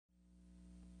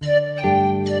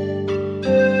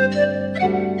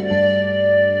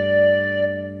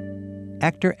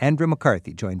Actor Andrew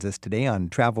McCarthy joins us today on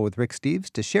Travel with Rick Steves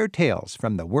to share tales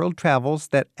from the world travels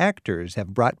that actors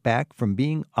have brought back from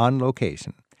being on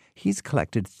location. He's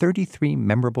collected 33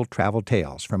 memorable travel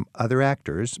tales from other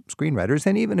actors, screenwriters,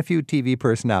 and even a few TV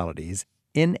personalities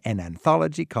in an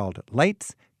anthology called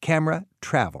Lights, Camera,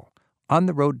 Travel,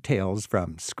 on-the-road tales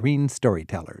from screen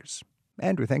storytellers.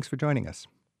 Andrew, thanks for joining us.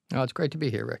 Oh, it's great to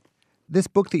be here, Rick. This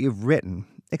book that you've written,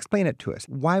 explain it to us.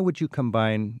 Why would you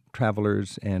combine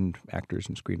travelers and actors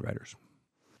and screenwriters?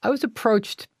 I was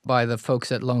approached by the folks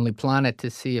at Lonely Planet to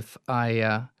see if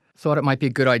I thought it might be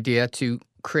a good idea to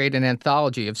create an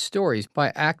anthology of stories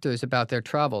by actors about their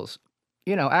travels.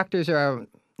 You know, actors are a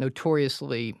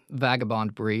notoriously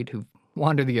vagabond breed who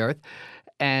wander the earth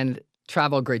and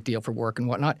travel a great deal for work and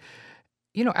whatnot.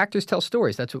 You know, actors tell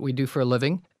stories. That's what we do for a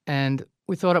living. And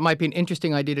we thought it might be an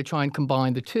interesting idea to try and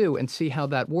combine the two and see how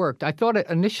that worked. I thought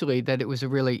initially that it was a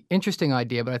really interesting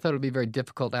idea, but I thought it would be very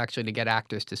difficult actually to get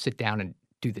actors to sit down and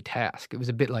do the task. It was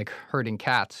a bit like herding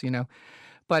cats, you know.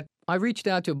 But I reached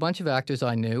out to a bunch of actors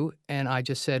I knew, and I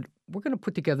just said, we're going to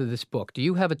put together this book. Do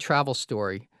you have a travel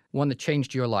story, one that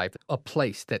changed your life, a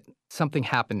place that something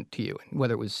happened to you,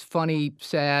 whether it was funny,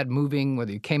 sad, moving,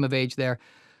 whether you came of age there,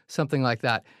 something like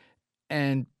that.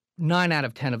 And 9 out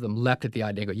of 10 of them leapt at the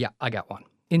idea and go, yeah, I got one,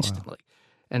 instantly. Wow.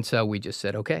 And so we just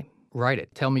said, okay, write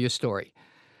it. Tell me your story.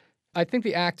 I think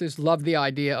the actors love the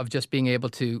idea of just being able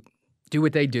to do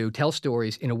what they do, tell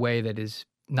stories in a way that is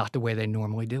not the way they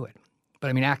normally do it. But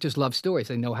I mean, actors love stories.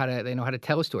 They know how to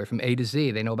tell a story from A to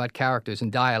Z. They know about characters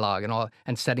and dialogue and all,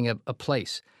 and setting a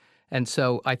place. And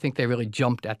so I think they really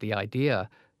jumped at the idea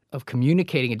of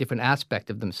communicating a different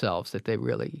aspect of themselves that they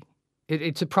really...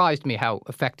 It surprised me how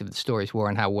effective the stories were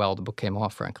and how well the book came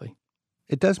off, frankly.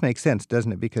 It does make sense,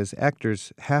 doesn't it? Because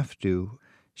actors have to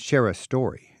share a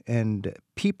story, and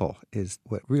people is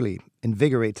what really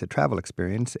invigorates a travel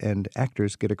experience, and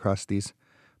actors get across these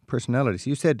personalities.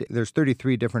 You said there's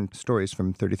 33 different stories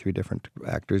from 33 different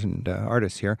actors and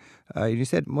artists here. You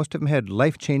said most of them had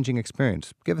life-changing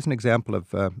experience. Give us an example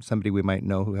of somebody we might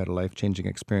know who had a life-changing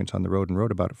experience on the road and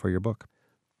wrote about it for your book.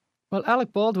 Well,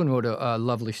 Alec Baldwin wrote a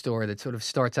lovely story that sort of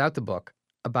starts out the book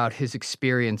about his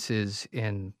experiences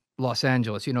in Los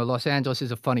Angeles. You know, Los Angeles is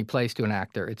a funny place to an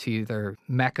actor. It's either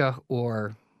Mecca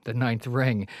or the ninth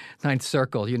ring, ninth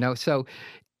circle, you know. So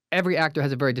every actor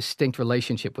has a very distinct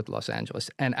relationship with Los Angeles,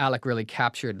 and Alec really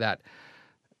captured that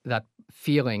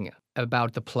feeling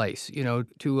about the place. You know,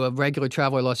 to a regular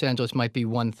traveler, Los Angeles might be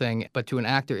one thing, but to an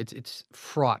actor, it's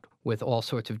fraught with all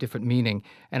sorts of different meaning.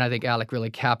 And I think Alec really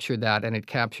captured that, and it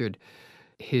captured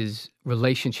his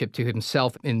relationship to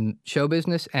himself in show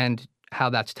business and how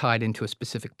that's tied into a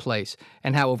specific place,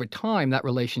 and how over time that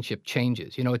relationship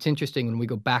changes. You know, it's interesting when we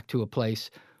go back to a place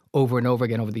over and over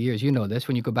again over the years. You know this,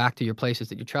 when you go back to your places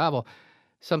that you travel,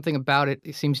 something about it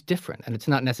seems different, and it's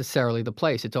not necessarily the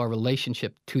place. It's our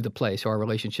relationship to the place, or our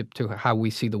relationship to how we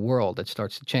see the world that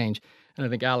starts to change. And I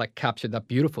think Alec captured that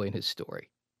beautifully in his story.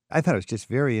 I thought it was just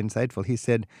very insightful. He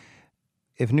said,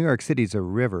 if New York City's a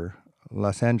river,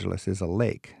 Los Angeles is a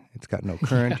lake. It's got no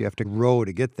current. You have to row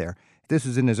to get there. This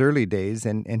was in his early days,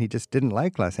 and he just didn't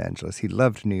like Los Angeles. He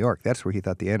loved New York. That's where he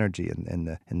thought the energy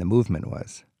and the movement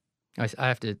was. I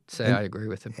have to say I agree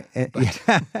with him.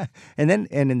 And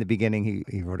in the beginning,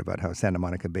 he wrote about how Santa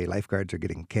Monica Bay lifeguards are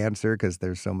getting cancer because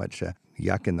there's so much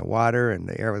yuck in the water, and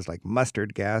the air was like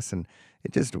mustard gas, and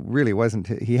it just really wasn't.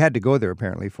 He had to go there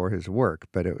apparently for his work,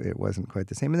 but it wasn't quite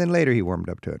the same. And then later he warmed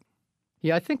up to it.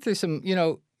 Yeah, I think there's some,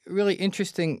 really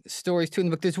interesting stories too in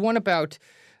the book. There's one about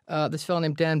this fellow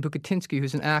named Dan Bukatinsky,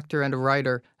 who's an actor and a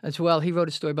writer as well. He wrote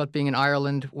a story about being in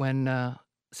Ireland when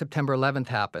September 11th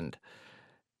happened,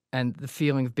 and the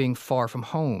feeling of being far from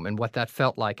home and what that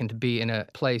felt like, and to be in a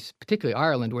place, particularly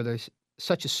Ireland, where there's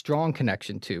such a strong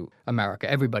connection to America.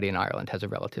 Everybody in Ireland has a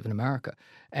relative in America.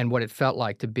 And what it felt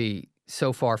like to be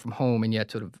so far from home and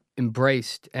yet sort of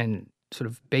embraced and sort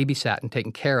of babysat and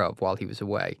taken care of while he was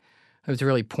away. It was a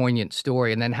really poignant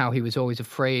story. And then how he was always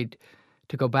afraid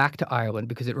to go back to Ireland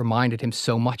because it reminded him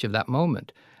so much of that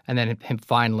moment. And then him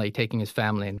finally taking his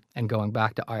family and going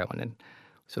back to Ireland and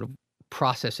sort of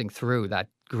processing through that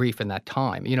grief and that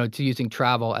time, to using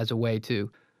travel as a way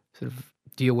to sort of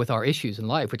deal with our issues in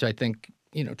life, which I think,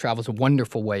 travel is a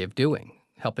wonderful way of doing,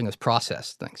 helping us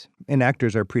process things. And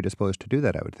actors are predisposed to do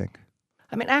that, I would think.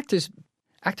 I mean, actors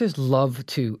love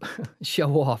to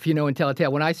show off, and tell a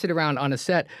tale. When I sit around on a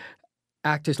set,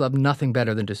 actors love nothing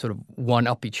better than to sort of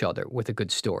one-up each other with a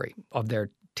good story of their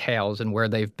tales and where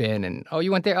they've been. And, oh,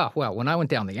 you went there? Oh, well, when I went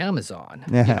down the Amazon,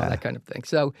 that kind of thing.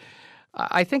 So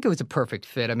I think it was a perfect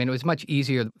fit. I mean, it was much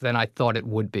easier than I thought it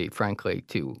would be, frankly,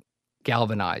 to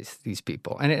galvanize these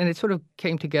people. And it sort of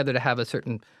came together to have a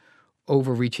certain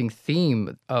overreaching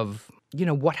theme of,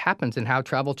 what happens and how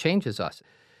travel changes us.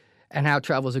 And how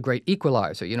travel is a great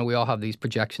equalizer. We all have these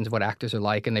projections of what actors are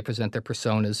like, and they present their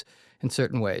personas in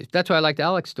certain ways. That's why I liked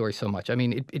Alec's story so much. I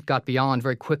mean, it got beyond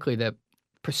very quickly the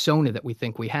persona that we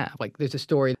think we have. Like, there's a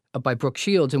story by Brooke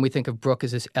Shields, and we think of Brooke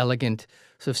as this elegant,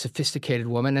 sort of sophisticated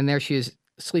woman, and there she is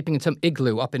sleeping in some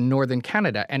igloo up in northern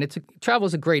Canada. And travel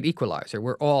is a great equalizer.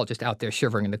 We're all just out there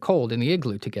shivering in the cold in the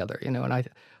igloo together, and I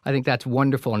think that's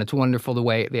wonderful, and it's wonderful the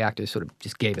way the actors sort of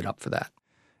just gave it up for that.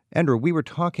 Andrew, we were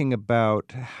talking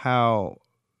about how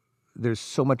there's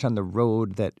so much on the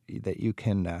road that you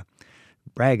can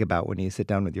brag about when you sit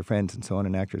down with your friends and so on,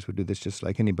 and actors would do this just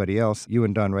like anybody else. You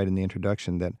and Don write in the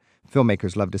introduction that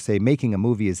filmmakers love to say making a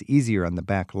movie is easier on the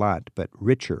back lot, but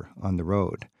richer on the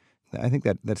road. I think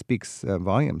that speaks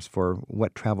volumes for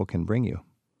what travel can bring you.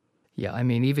 Yeah, I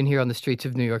mean, even here on the streets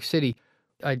of New York City,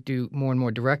 I do more and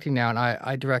more directing now, and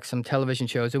I direct some television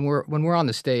shows, and when we're on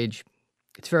the stage,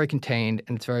 it's very contained,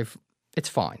 and it's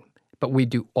fine. But we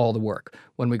do all the work.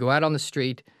 When we go out on the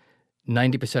street,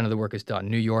 90% of the work is done.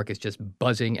 New York is just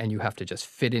buzzing, and you have to just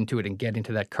fit into it and get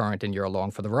into that current, and you're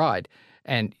along for the ride.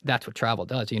 And that's what travel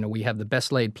does. We have the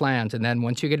best laid plans, and then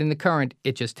once you get in the current,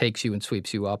 it just takes you and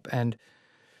sweeps you up. And,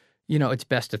 it's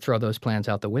best to throw those plans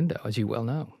out the window, as you well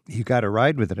know. You got to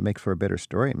ride with it. It makes for a better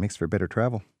story. It makes for better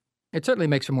travel. It certainly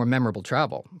makes for more memorable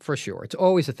travel, for sure. It's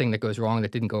always a thing that goes wrong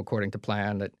that didn't go according to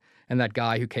plan, and that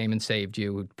guy who came and saved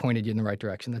you, who pointed you in the right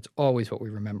direction. That's always what we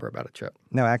remember about a trip.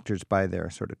 Now, actors by their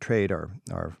sort of trade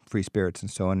are free spirits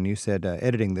and so on. And you said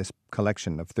editing this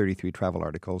collection of 33 travel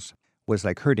articles was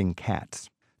like herding cats.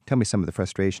 Tell me some of the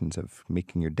frustrations of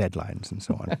making your deadlines and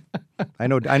so on.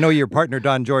 I know your partner,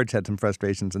 Don George, had some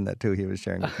frustrations in that, too. He was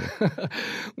sharing with me.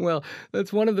 Well,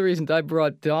 that's one of the reasons I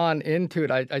brought Don into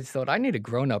it. I thought, I need a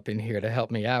grown-up in here to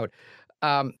help me out.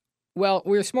 Well,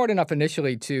 we were smart enough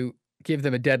initially to give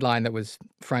them a deadline that was,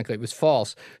 frankly, it was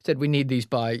false. Said we need these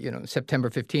by,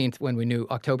 September 15th, when we knew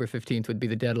October 15th would be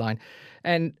the deadline.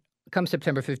 And come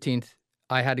September 15th,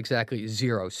 I had exactly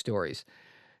 0 stories.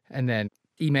 And then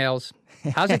emails,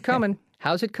 how's it coming?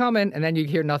 How's it coming? And then you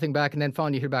hear nothing back, and then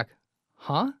finally you hear back,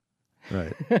 huh?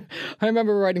 Right. I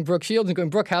remember writing Brooke Shields and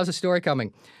going, Brooke, how's the story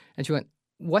coming? And she went,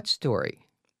 what story?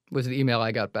 Was the email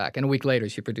I got back. And a week later,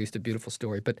 she produced a beautiful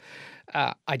story. But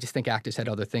I just think actors had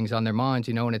other things on their minds,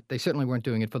 and they certainly weren't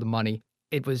doing it for the money.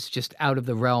 It was just out of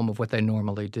the realm of what they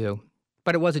normally do.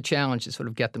 But it was a challenge to sort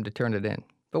of get them to turn it in.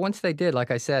 But once they did,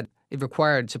 like I said, it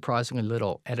required surprisingly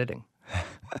little editing.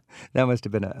 That must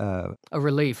have been a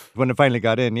relief. When it finally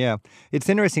got in, yeah. It's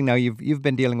interesting now, you've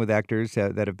been dealing with actors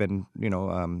that have been,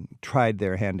 tried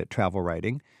their hand at travel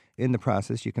writing. In the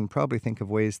process, you can probably think of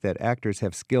ways that actors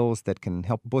have skills that can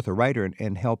help both a writer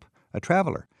and help a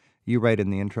traveler. You write in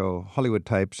the intro, Hollywood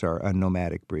types are a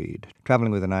nomadic breed,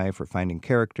 traveling with an eye for finding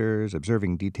characters,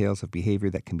 observing details of behavior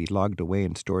that can be logged away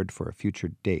and stored for a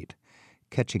future date,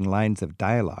 catching lines of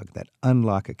dialogue that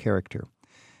unlock a character.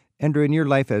 Andrew, in your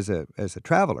life as a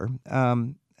traveler,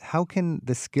 how can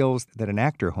the skills that an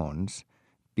actor hones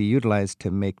be utilized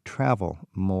to make travel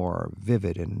more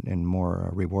vivid and more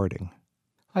rewarding?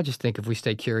 I just think if we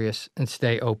stay curious and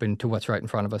stay open to what's right in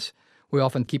front of us, we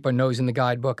often keep our nose in the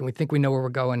guidebook and we think we know where we're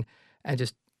going, and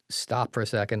just stop for a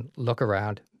second, look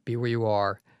around, be where you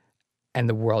are, and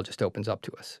the world just opens up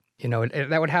to us.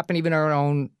 That would happen even our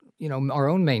own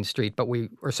main street, but we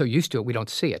are so used to it, we don't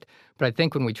see it. But I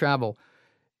think when we travel,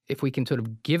 if we can sort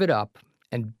of give it up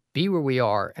and be where we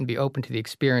are and be open to the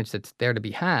experience that's there to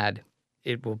be had,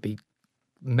 it will be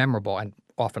memorable and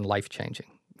often life-changing.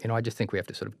 I just think we have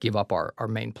to sort of give up our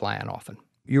main plan often.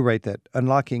 You write that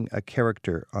unlocking a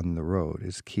character on the road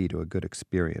is key to a good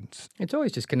experience. It's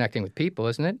always just connecting with people,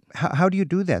 isn't it? How do you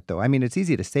do that, though? I mean, it's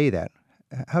easy to say that.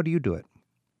 How do you do it?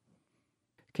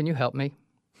 Can you help me?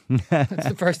 That's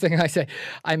the first thing I say.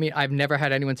 I mean, I've never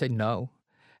had anyone say no,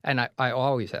 and I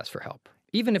always ask for help.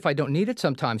 Even if I don't need it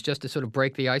sometimes, just to sort of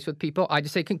break the ice with people, I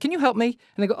just say, can you help me?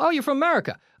 And they go, oh, you're from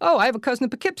America. Oh, I have a cousin in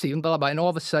Poughkeepsie, and blah, blah, blah. And all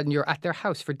of a sudden, you're at their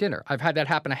house for dinner. I've had that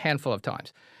happen a handful of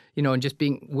times, and just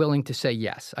being willing to say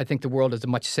yes. I think the world is a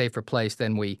much safer place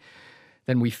than we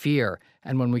fear.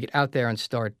 And when we get out there and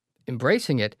start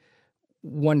embracing it,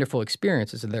 wonderful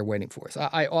experiences are there waiting for us.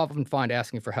 I often find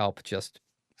asking for help just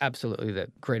absolutely the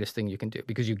greatest thing you can do,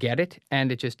 because you get it,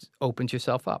 and it just opens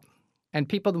yourself up. And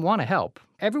people want to help.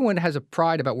 Everyone has a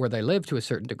pride about where they live to a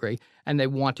certain degree, and they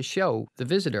want to show the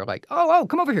visitor, like, oh,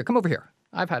 come over here.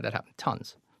 I've had that happen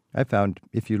tons. I found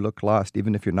if you look lost,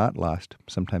 even if you're not lost,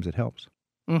 sometimes it helps.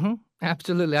 Mm-hmm.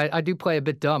 Absolutely. I do play a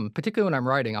bit dumb, particularly when I'm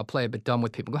writing. I'll play a bit dumb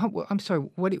with people. Go, "Huh, I'm sorry,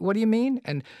 what do you mean?"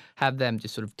 And have them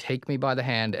just sort of take me by the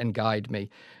hand and guide me.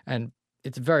 And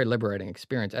it's a very liberating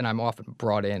experience. And I'm often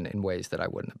brought in ways that I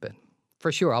wouldn't have been.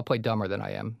 For sure, I'll play dumber than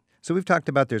I am. So we've talked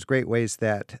about there's great ways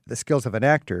that the skills of an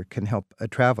actor can help a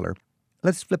traveler.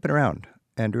 Let's flip it around.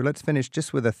 Andrew, let's finish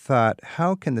just with a thought.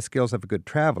 How can the skills of a good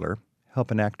traveler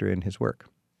help an actor in his work?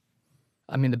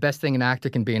 I mean, the best thing an actor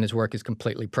can be in his work is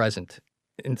completely present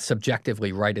and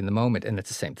subjectively right in the moment. And it's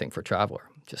the same thing for a traveler.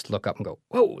 Just look up and go,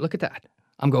 whoa, look at that.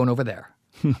 I'm going over there.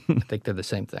 I think they're the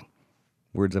same thing.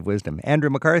 Words of wisdom. Andrew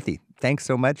McCarthy, thanks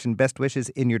so much and best wishes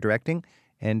in your directing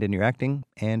and in your acting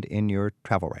and in your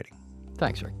travel writing.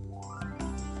 Thanks, Rick.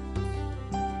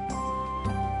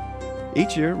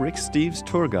 Each year, Rick Steves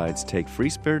tour guides take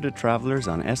free-spirited travelers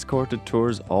on escorted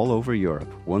tours all over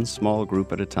Europe, one small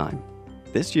group at a time.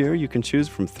 This year, you can choose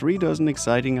from 36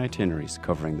 exciting itineraries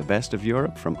covering the best of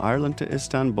Europe from Ireland to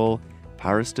Istanbul,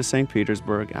 Paris to St.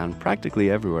 Petersburg, and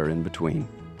practically everywhere in between.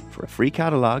 For a free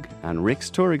catalogue and Rick's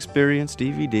Tour Experience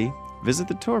DVD, visit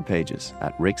the tour pages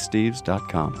at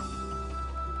ricksteves.com.